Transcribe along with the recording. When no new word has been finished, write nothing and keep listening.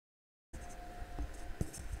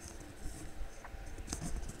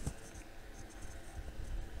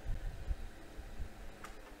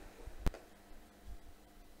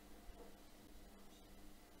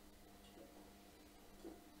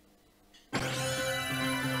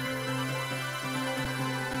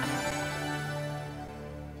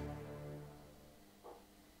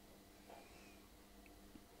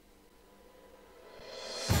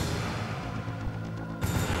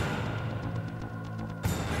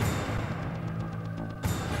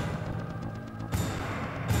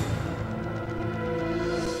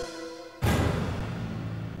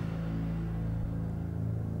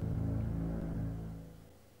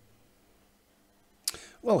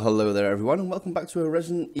Well, hello there everyone, and welcome back to a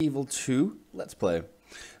Resident Evil 2 Let's Play.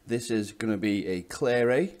 This is going to be a Claire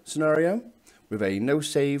A scenario with a no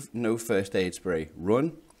save, no first aid spray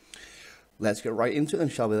run. Let's get right into it then,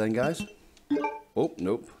 shall we then, guys? Oh,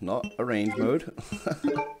 nope, not arrange mode.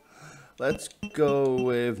 Let's go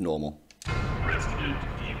with normal. Resident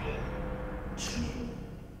Evil 2.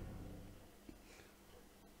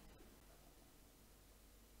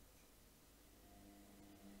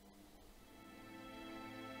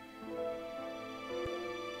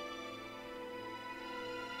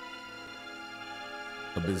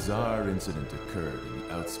 A bizarre incident occurred in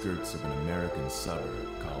the outskirts of an American suburb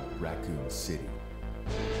called Raccoon City.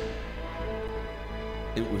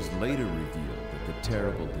 It was later revealed that the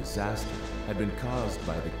terrible disaster had been caused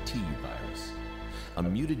by the T-virus, a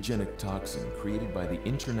mutagenic toxin created by the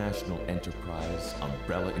international enterprise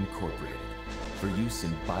Umbrella Incorporated for use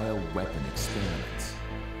in bioweapon experiments.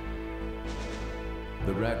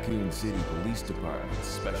 The Raccoon City Police Department's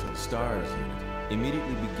Special Stars unit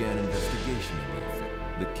immediately began investigation in the affair.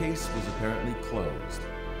 The case was apparently closed,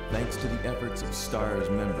 thanks to the efforts of STARS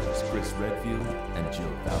members Chris Redfield and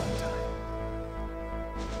Jill Valentine.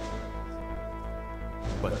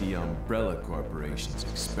 But the Umbrella Corporation's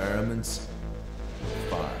experiments were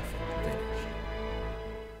far from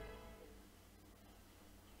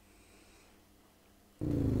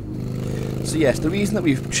finished. So yes, the reason that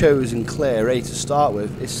we've chosen Claire A to start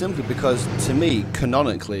with is simply because, to me,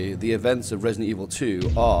 canonically, the events of Resident Evil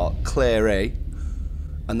 2 are Claire A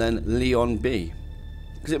and then Leon B.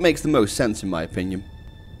 Because it makes the most sense in my opinion.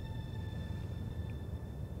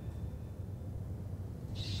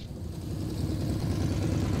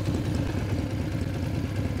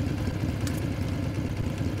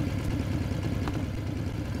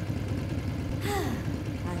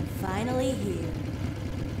 I'm finally here.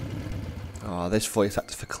 Oh, this voice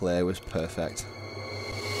actor for Claire was perfect.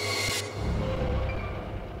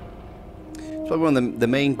 Probably one of the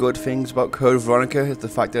main good things about Code Veronica is the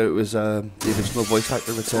fact that it was the original voice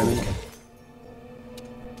actor returning.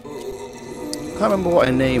 Can't remember what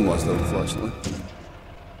her name was though, unfortunately.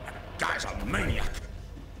 Guy's a maniac.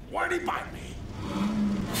 Why'd he bite me?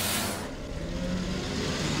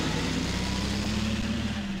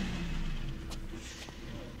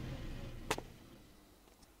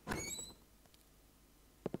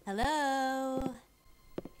 Hello?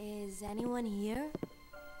 Is anyone here?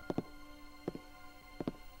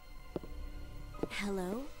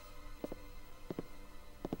 Hello?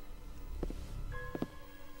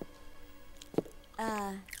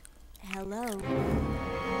 Hello?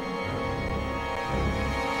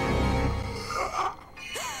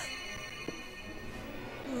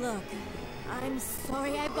 Look, I'm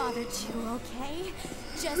sorry I bothered you, okay?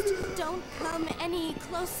 Just don't come any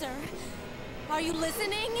closer. Are you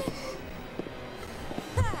listening?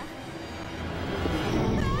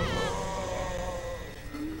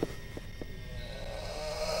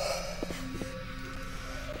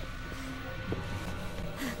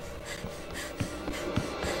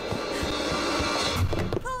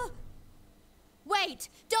 Wait!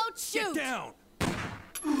 Don't shoot! Get down!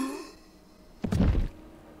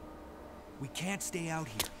 We can't stay out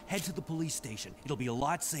here. Head to the police station. It'll be a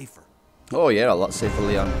lot safer. Oh yeah, a lot safer,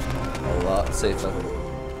 Leon. A lot safer.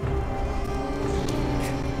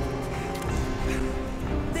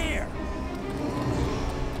 There!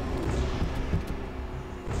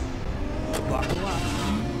 Buckle up.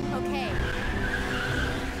 Okay.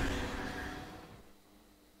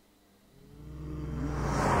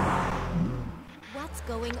 What's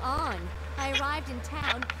going on? I arrived in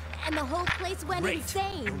town, and the whole place went Great.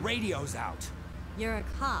 insane. The radio's out. You're a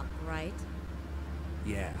cop, right?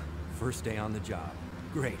 Yeah, first day on the job.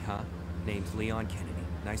 Great, huh? Name's Leon Kennedy.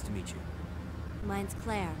 Nice to meet you. Mine's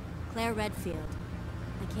Claire. Claire Redfield.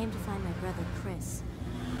 I came to find my brother, Chris.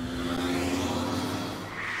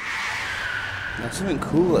 Now something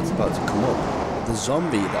cool that's about to come up. The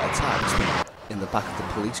zombie that attacks them in the back of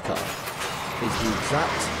the police car is the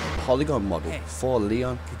exact polygon model for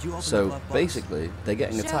Leon. Could you open the So glove box? basically, they're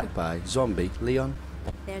getting Sure. attacked by zombie Leon.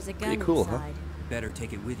 There's a gun Pretty cool, huh? inside. Better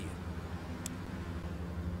take it with you.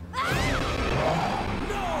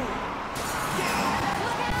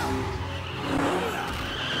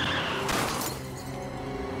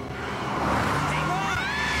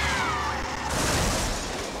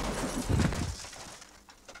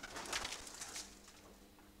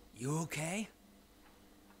 You okay?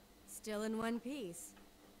 Still in one piece.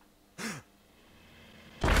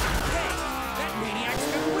 That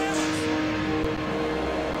maniac's gonna win!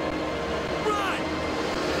 Run!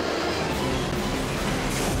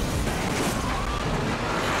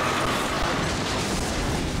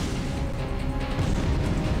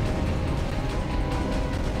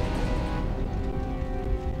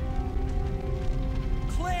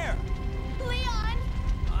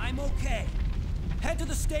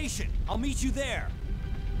 station. I'll meet you there.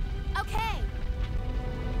 Okay.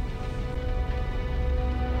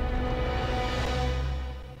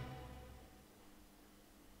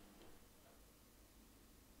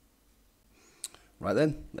 Right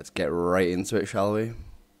then, let's get right into it, shall we?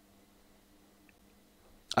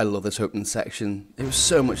 I love this opening section. It was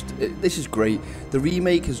so much. This is great. The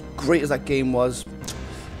remake, as great as that game was,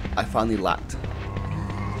 I finally lacked.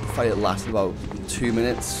 The fight lasted about 2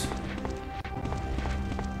 minutes.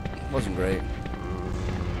 Wasn't great.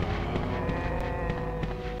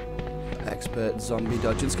 Expert zombie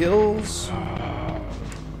dodging skills.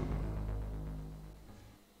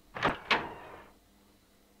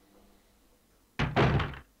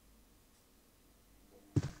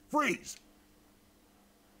 Freeze!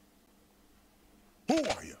 Who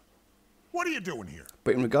are you? What are you doing here?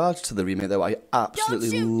 But in regards to the remake, though, I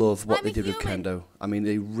absolutely Don't shoot! love what I'm they a did with human. Kendo. I mean,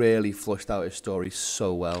 they really flushed out his story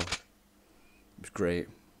so well. It was great.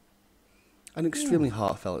 And extremely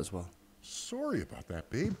heartfelt as well. Sorry about that,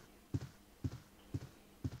 babe.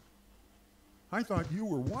 I thought you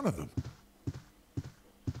were one of them.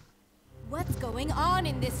 What's going on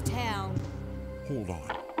in this town? Hold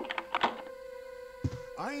on.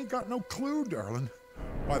 I ain't got no clue, darling.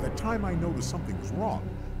 By the time I noticed something was wrong,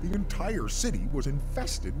 the entire city was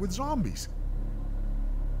infested with zombies.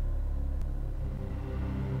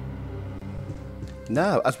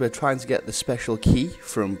 Now, as we're trying to get the special key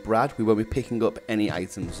from Brad, we won't be picking up any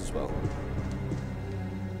items as well.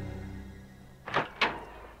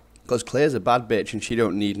 Because Claire's a bad bitch and she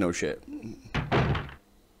don't need no shit.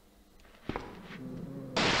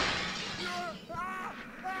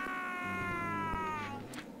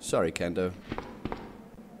 Sorry, Kendo.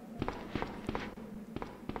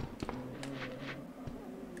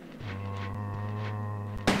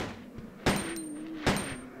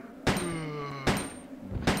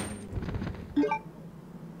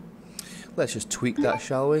 Let's just tweak that,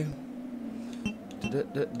 shall we?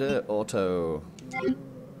 Auto.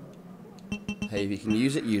 Hey, if you can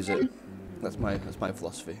use it, use it. That's my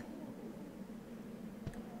philosophy.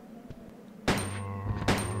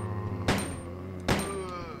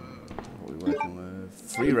 What are we working with?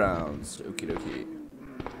 3 rounds. Okie dokie.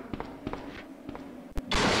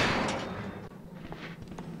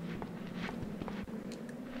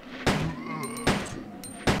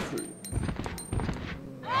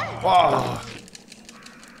 Oh!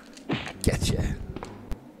 Getcha.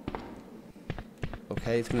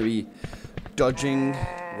 Okay, it's going to be dodging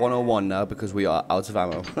 101 now because we are out of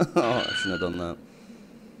ammo. Oh, I shouldn't have done that.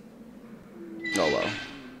 Oh well.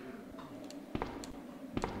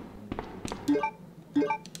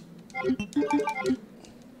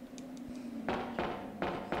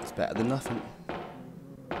 It's better than nothing.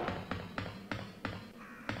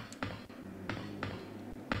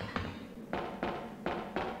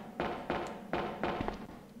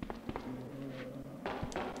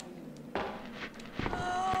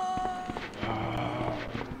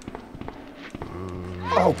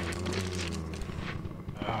 Oh!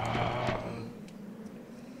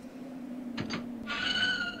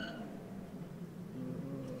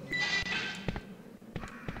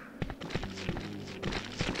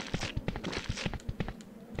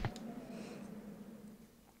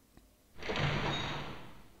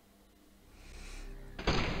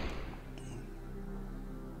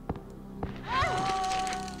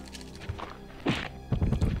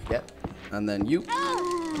 Yep, and then you.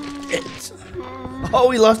 It. Oh,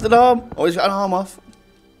 he lost an arm. Oh, he's got an arm off.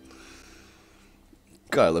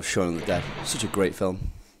 God, I love Shaun of the Dead. Such a great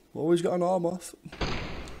film. Always got an arm off.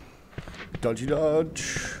 Dodgy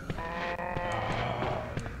dodge.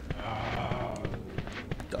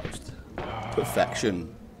 Dodged.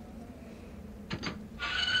 Perfection.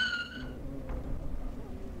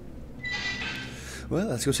 Well,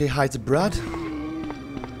 let's go say hi to Brad.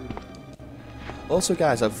 Also,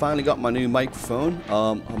 guys, I've finally got my new microphone.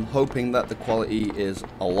 I'm hoping that the quality is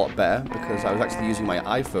a lot better because I was actually using my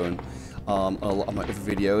iPhone on a lot of my other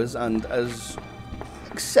videos, and as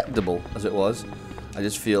acceptable as it was, I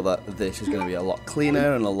just feel that this is going to be a lot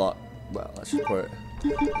cleaner and a lot, well, let's just put it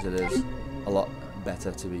as it is, a lot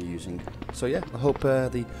better to be using. So yeah, I hope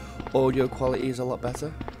the audio quality is a lot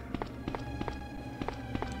better.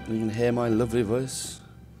 You can hear my lovely voice.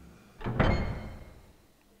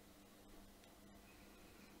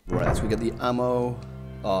 Right, let's go get the ammo.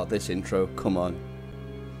 Oh, this intro, come on.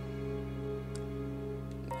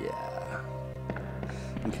 Yeah.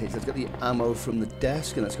 Okay, so let's get the ammo from the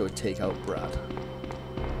desk and let's go take out Brad.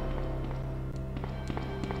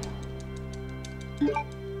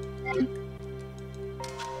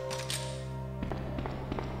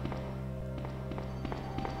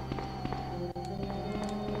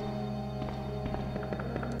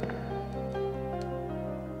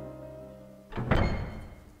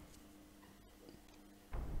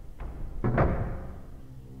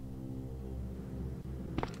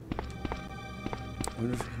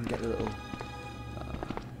 wonder if we can get a little...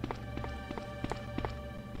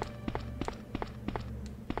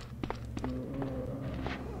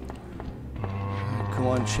 Come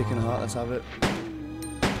on, chicken heart, let's have it.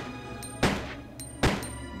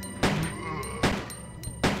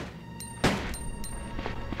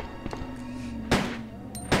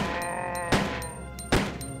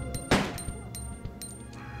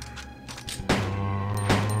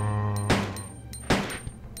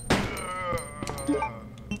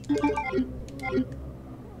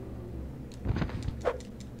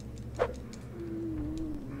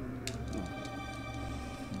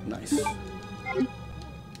 Nice.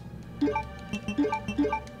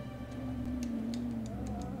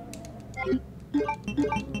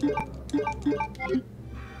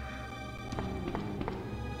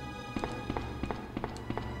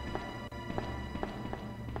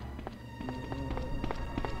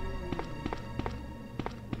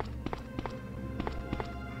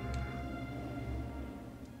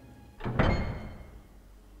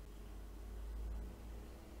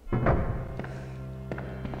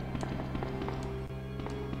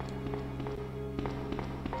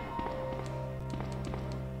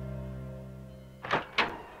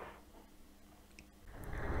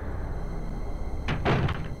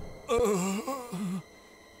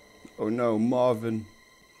 Oh no, Marvin.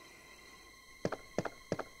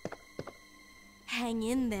 Hang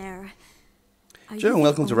in there. Joe, and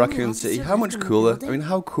welcome to Raccoon City. How much cooler? I mean,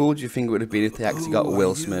 how cool do you think it would have been if they actually got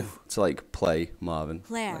Will Smith to, like, play Marvin?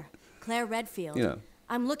 Claire Redfield. You know.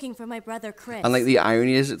 I'm looking for my brother Chris. And, like, the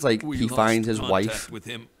irony is, it's like he finds his wife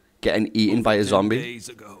getting eaten by a zombie.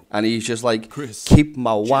 And he's just like, Chris, keep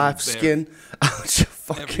my Jim wife's Barry. skin out your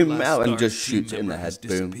fucking mouth, and just shoots it in the head.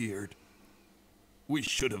 Boom. We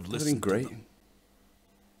should have Everything listened great. to them.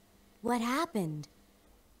 What happened?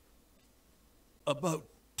 About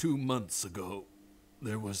 2 months ago,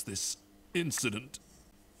 there was this incident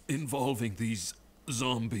involving these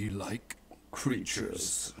zombie-like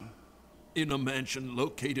creatures in a mansion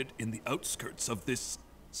located in the outskirts of this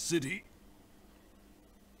city.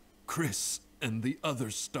 Chris and the other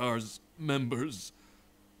STARS members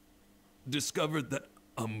discovered that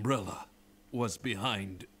Umbrella was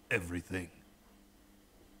behind everything,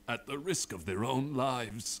 at the risk of their own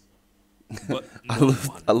lives. But no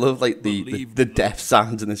I love like the death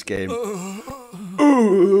sounds in this game.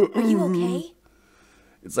 Are you okay?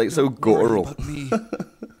 It's like so guttural. About me.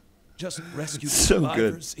 Just rescue the So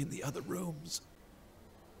survivors in the other rooms.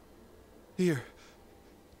 Here,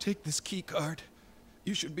 take this key card.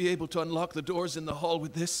 You should be able to unlock the doors in the hall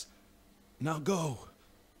with this. Now go.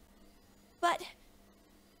 But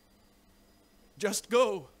Just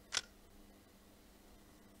go.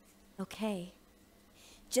 okay.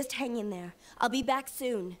 Just hang in there. I'll be back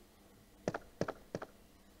soon.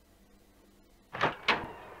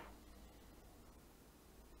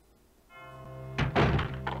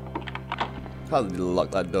 How did you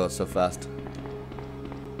lock that door so fast?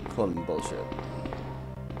 Calling bullshit.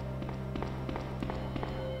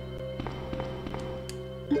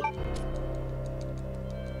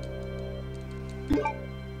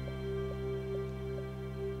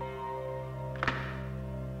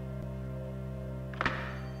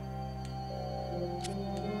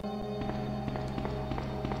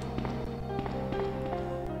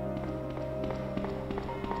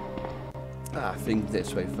 I think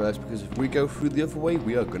this way first, because if we go through the other way,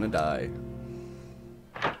 we are gonna die.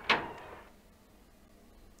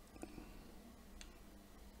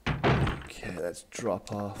 Okay, let's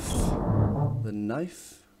drop off the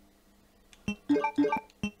knife.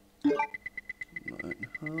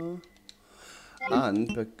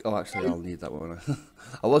 And, oh, actually, I'll need that one.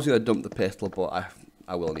 I was gonna dump the pistol, but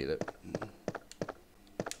I will need it.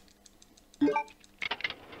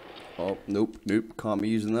 Oh, nope, can't be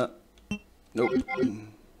using that. Nope.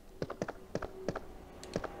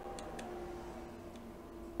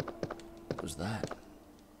 What was that?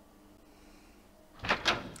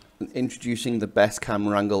 Introducing the best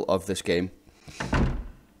camera angle of this game.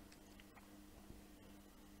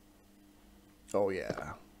 Oh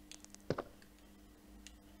yeah.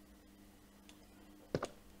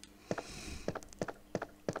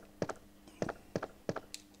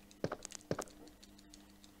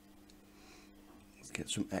 Let's get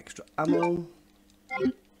some extra ammo.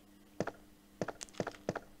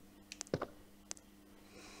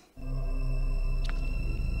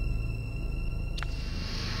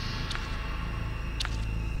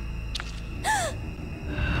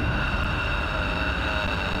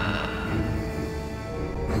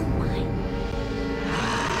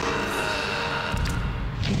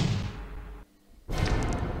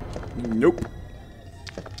 Nope.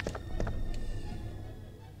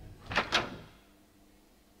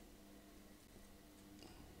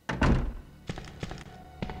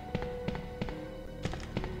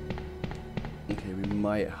 Okay, we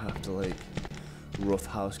might have to like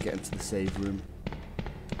roughhouse get into the save room.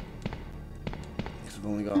 Because I've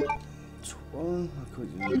only got 12. I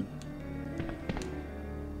could do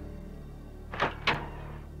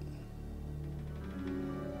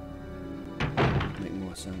make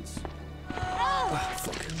more sense. Ah,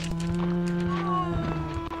 fuck.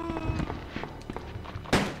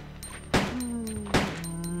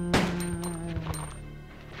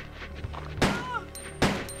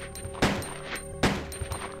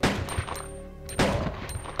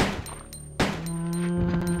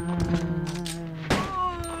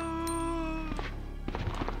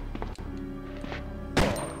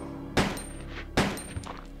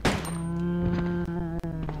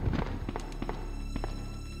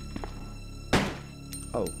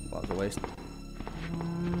 Oh, that was a waste.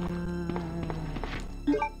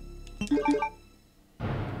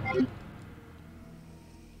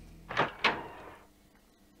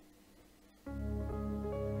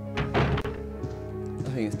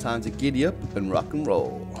 I think it's time to giddy up and rock and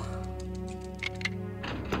roll.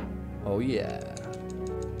 Oh yeah.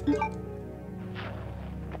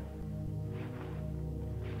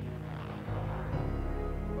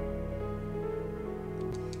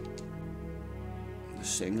 The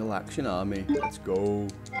Single Action Army. Let's go.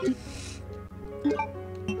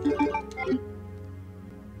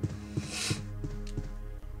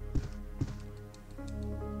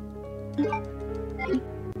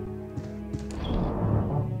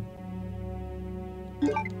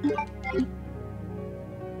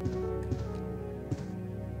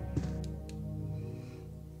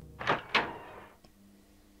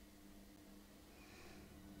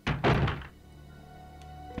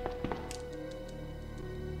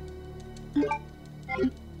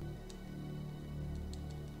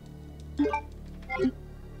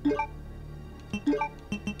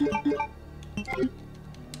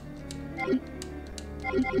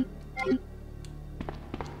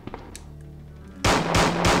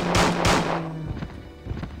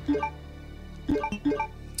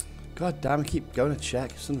 God damn, I keep going to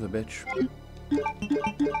check, son of a bitch.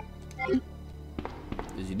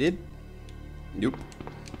 Is he dead? Nope.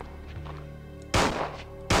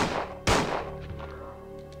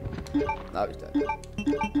 Now he's dead.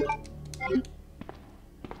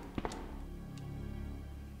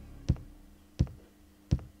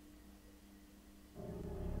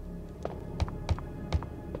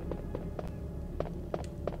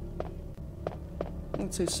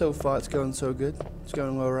 I'd say so far it's going so good. It's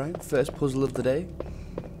going alright. First puzzle of the day.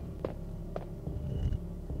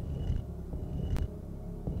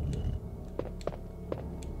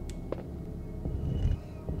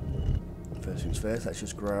 First things first, let's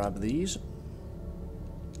just grab these.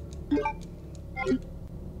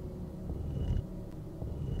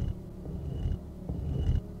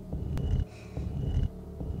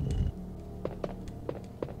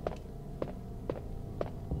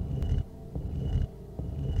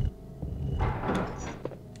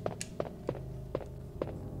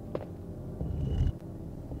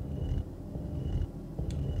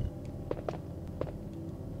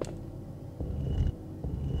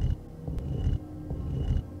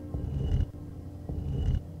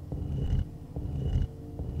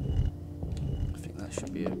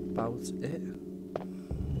 Should be about it.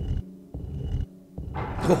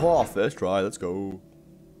 Oh, first try, let's go.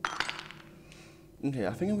 Okay,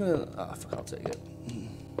 I think I'm gonna. Ah, fuck, I'll take it.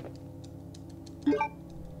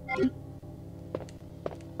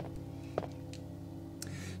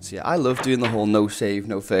 So yeah, I love doing the whole no save,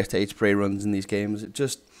 no first aid spray runs in these games. It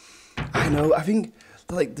just, I know, I think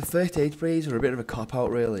like the first aid sprays are a bit of a cop out,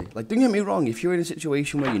 really. Like, don't get me wrong, if you're in a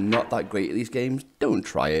situation where you're not that great at these games, don't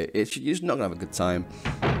try it. You're just not gonna have a good time.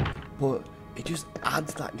 But it just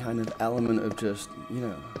adds that kind of element of just, you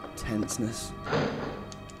know, tenseness.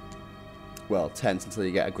 Well, tense until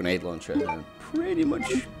you get a grenade launcher, and pretty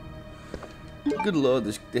much. Good lord,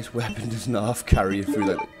 this weapon does not carry you through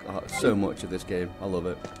like so much of this game. I love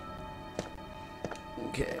it.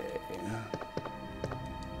 Okay.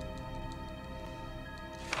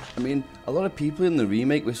 I mean, a lot of people in the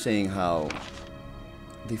remake were saying how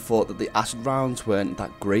they thought that the acid rounds weren't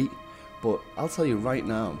that great, but I'll tell you right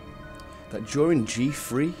now that during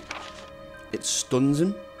G3, it stuns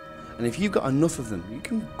him, and if you've got enough of them, you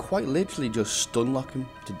can quite literally just stun lock him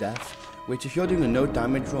to death, which if you're doing a no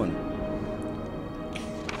damage run,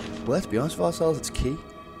 well, let's be honest with ourselves, it's key.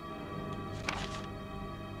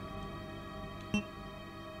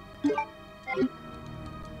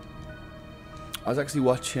 I was actually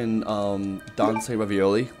watching Dante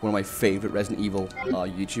Ravioli, one of my favourite Resident Evil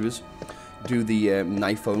YouTubers, do the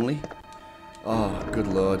knife only. Oh, good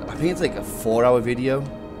lord. I think it's like a 4-hour video.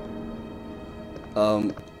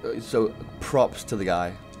 So props to the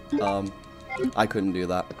guy. I couldn't do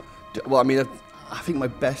that. Well, I mean, I think my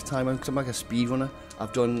best time, because I'm like a speedrunner,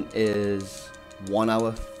 I've done is 1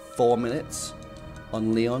 hour 4 minutes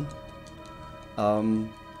on Leon.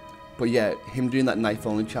 But yeah, him doing that knife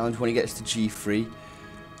only challenge when he gets to G3,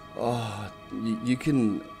 oh, you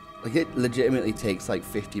can, like, it legitimately takes like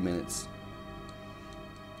 50 minutes.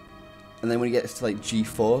 And then when he gets to like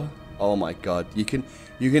G4, oh my god,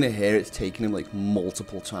 you're gonna hear it's taking him like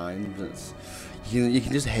multiple times. You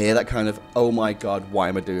can just hear that kind of, oh my god, why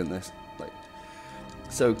am I doing this? Like,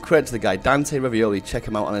 so credit to the guy, Dante Ravioli. Check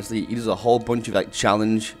him out. Honestly, he does a whole bunch of like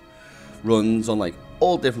challenge runs on like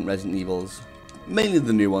all different Resident Evils, mainly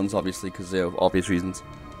the new ones, obviously, because they're obvious reasons.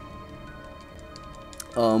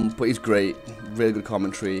 But he's great, really good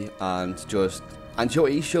commentary, and you know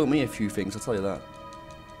what, he showed me a few things. I'll tell you that.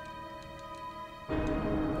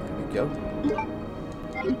 There we go.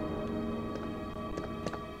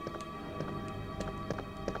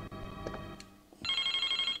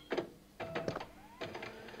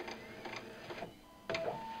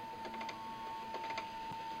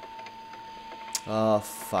 Ah,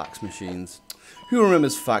 fax machines. Who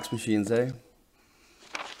remembers fax machines, eh?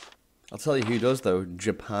 I'll tell you who does though,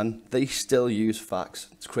 Japan. They still use fax.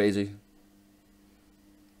 It's crazy.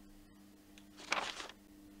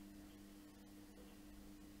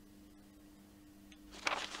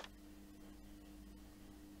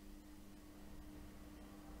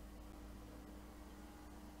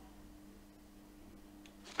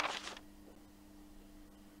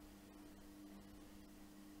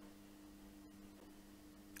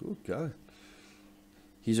 Oh god.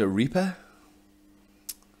 He's a Reaper?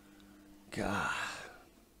 God.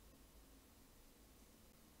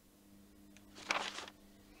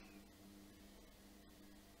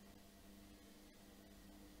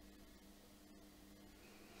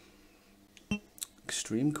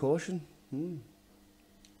 Extreme caution?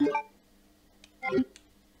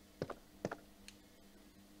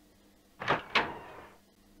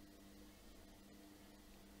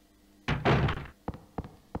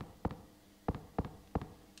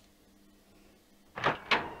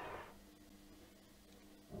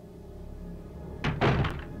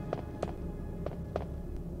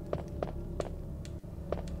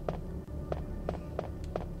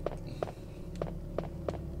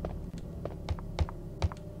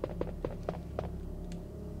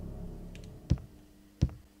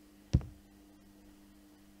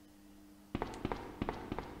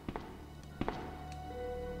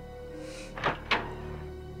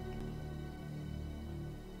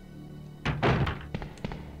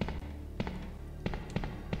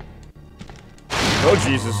 Oh,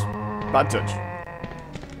 Jesus. Bad touch.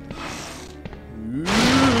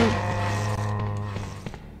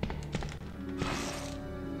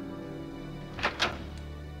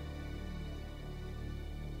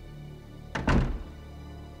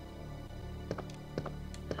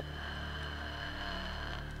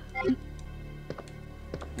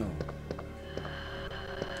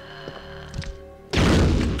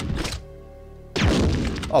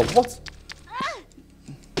 Oh, what?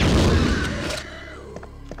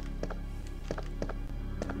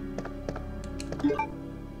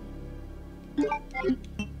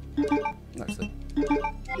 Actually.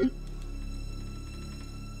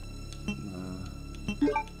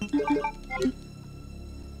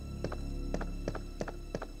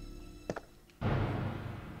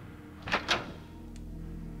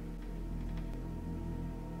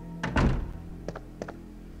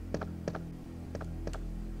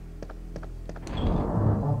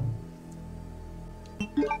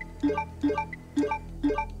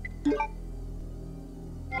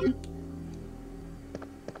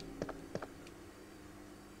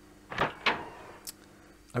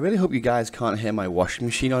 I really hope you guys can't hear my washing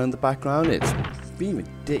machine on in the background. It's being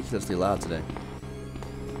ridiculously loud today.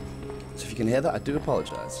 So if you can hear that, I do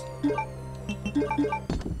apologise.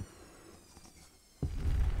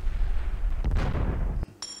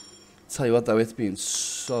 Tell you what though, it's been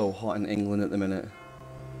so hot in England at the minute.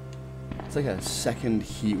 It's like a second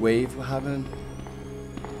heat wave we're having.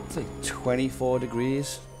 It's like 24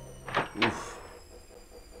 degrees. Oof.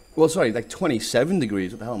 Well, sorry, like 27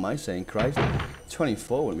 degrees. What the hell am I saying? Christ.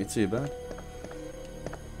 24 wouldn't be too bad.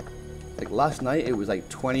 Like last night, it was like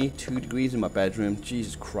 22 degrees in my bedroom.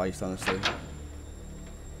 Jesus Christ, honestly.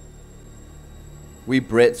 We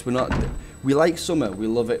Brits, we like summer. We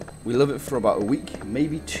love it. We love it for about a week,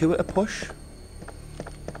 maybe 2 at a push.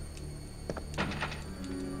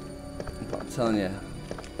 But I'm telling you,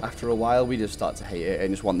 after a while, we just start to hate it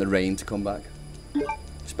and just want the rain to come back.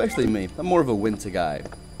 Especially me. I'm more of a winter guy.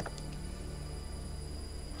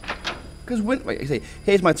 Because like I say,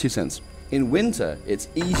 here's my 2 cents. In winter, it's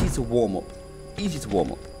easy to warm up. Easy to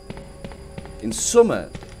warm up. In summer,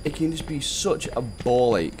 it can just be such a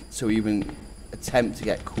ball ache to even attempt to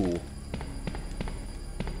get cool.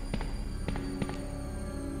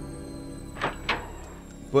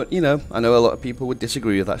 But, you know, I know a lot of people would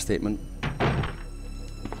disagree with that statement.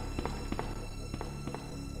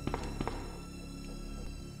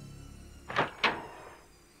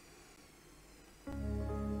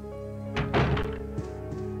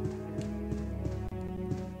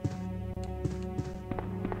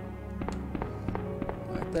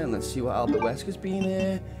 Right then, let's see what Albert Wesker's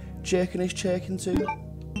been jerking his chirking to.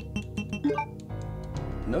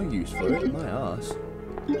 No use for it, my arse.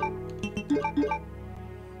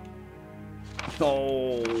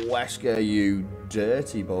 Oh, Wesker, you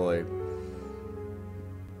dirty boy.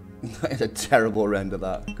 That is a terrible render,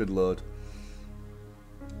 that. Good lord.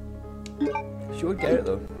 She would get it,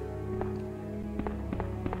 though.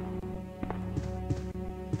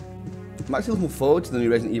 I'm actually looking forward to the new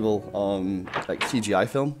Resident Evil like CGI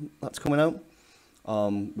film that's coming out.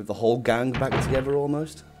 With the whole gang back together,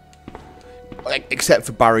 almost. Like, except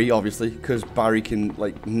for Barry, obviously, because Barry can,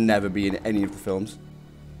 like, never be in any of the films.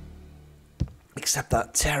 Except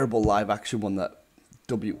that terrible live-action one that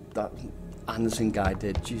that Anderson guy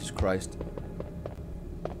did. Jesus Christ.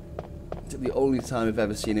 It's the only time I've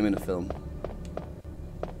ever seen him in a film.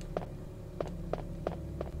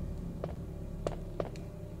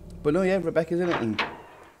 But no, yeah, Rebecca's in it.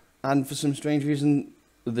 And for some strange reason,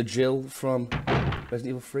 the Jill from Resident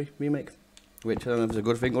Evil 3 remake. Which I don't know if it's a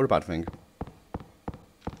good thing or a bad thing.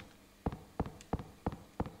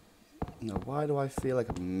 No, why do I feel like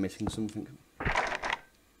I'm missing something?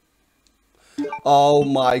 Oh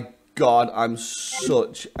my god, I'm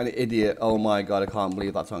such an idiot. Oh my god, I can't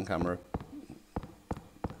believe that's on camera.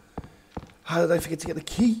 How did I forget to get the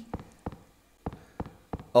key?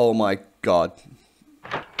 Oh my god.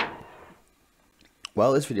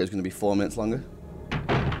 Well, this video is going to be 4 minutes longer.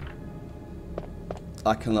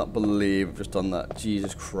 I cannot believe I've just done that.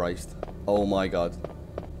 Jesus Christ. Oh my god.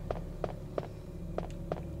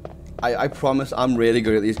 I promise I'm really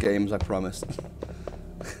good at these games, I promise.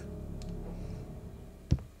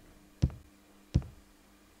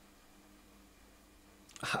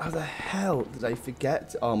 How the hell did I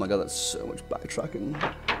forget? Oh my god, that's so much backtracking.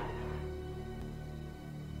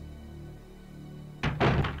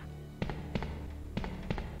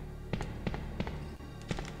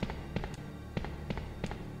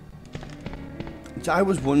 I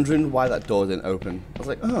was wondering why that door didn't open. I was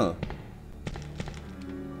like, oh.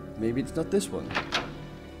 Maybe it's not this one.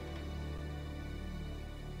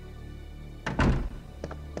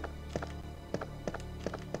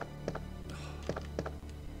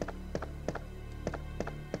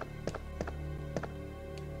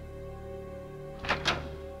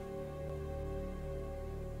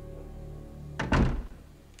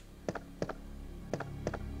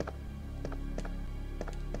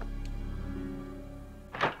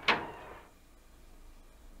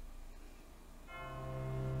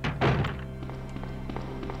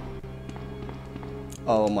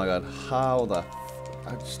 Oh my god, how the...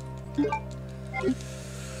 I just...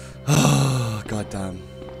 Oh, god damn.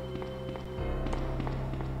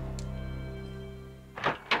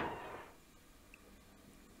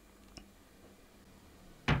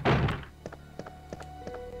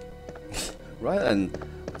 Right then,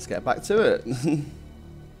 let's get back to it.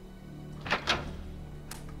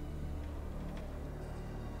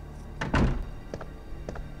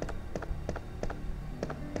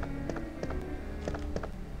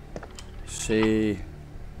 See.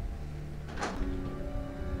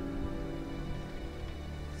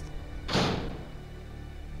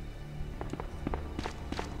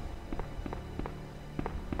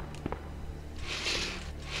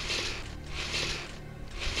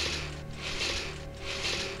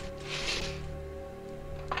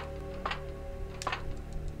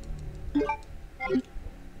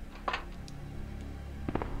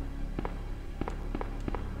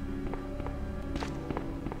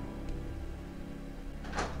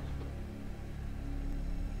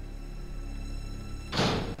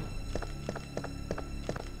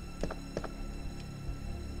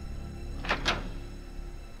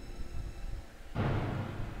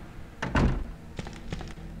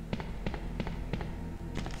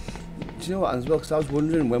 Do you know what, as well, because I was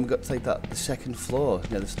wondering when we got to like the second floor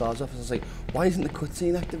near the STARS office, I was like, why isn't the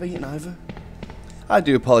cutscene activating either? I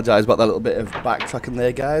do apologise about that little bit of backtracking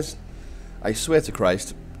there, guys. I swear to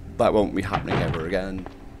Christ, that won't be happening ever again.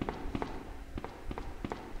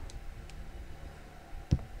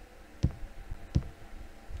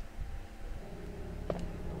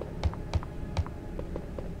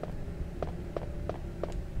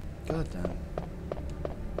 God damn.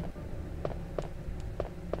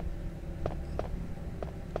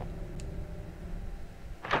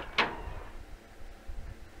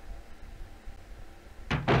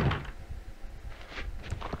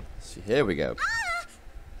 See, here we go.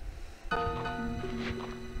 Help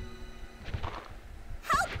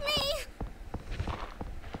me!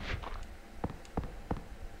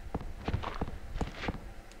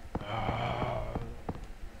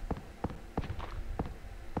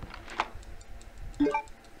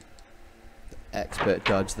 Expert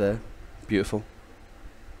dodge there. Beautiful.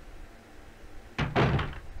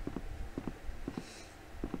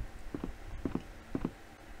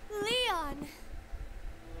 Leon!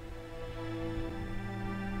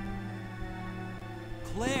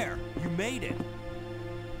 Claire, you made it.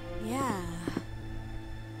 Yeah.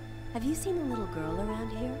 Have you seen a little girl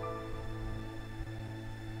around here?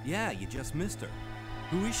 Yeah, you just missed her.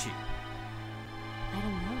 Who is she? I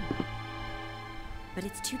don't know. But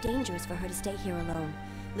it's too dangerous for her to stay here alone.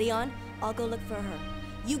 Leon, I'll go look for her.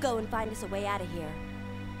 You go and find us a way out of here.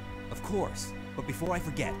 Of course. But before I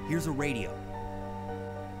forget, here's a radio.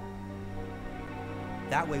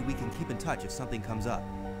 That way we can keep in touch if something comes up.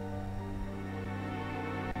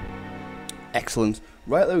 Excellent.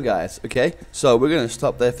 Right though, guys. Okay, so we're going to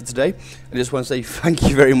stop there for today. I just want to say thank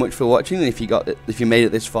you very much for watching, and if you made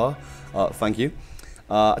it this far, thank you.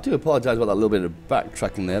 I do apologise about that little bit of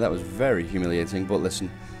backtracking there. That was very humiliating, but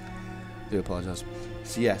listen, I do apologise.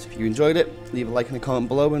 So yes, if you enjoyed it, leave a like and a comment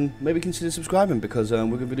below, and maybe consider subscribing, because we're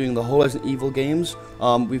going to be doing the whole Resident Evil games.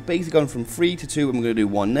 We've basically gone from 3 to 2, and we're going to do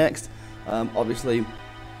 1 next. Obviously,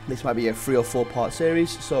 this might be a 3 or 4 part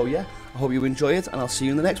series, so yeah, I hope you enjoy it, and I'll see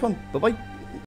you in the next one. Bye bye.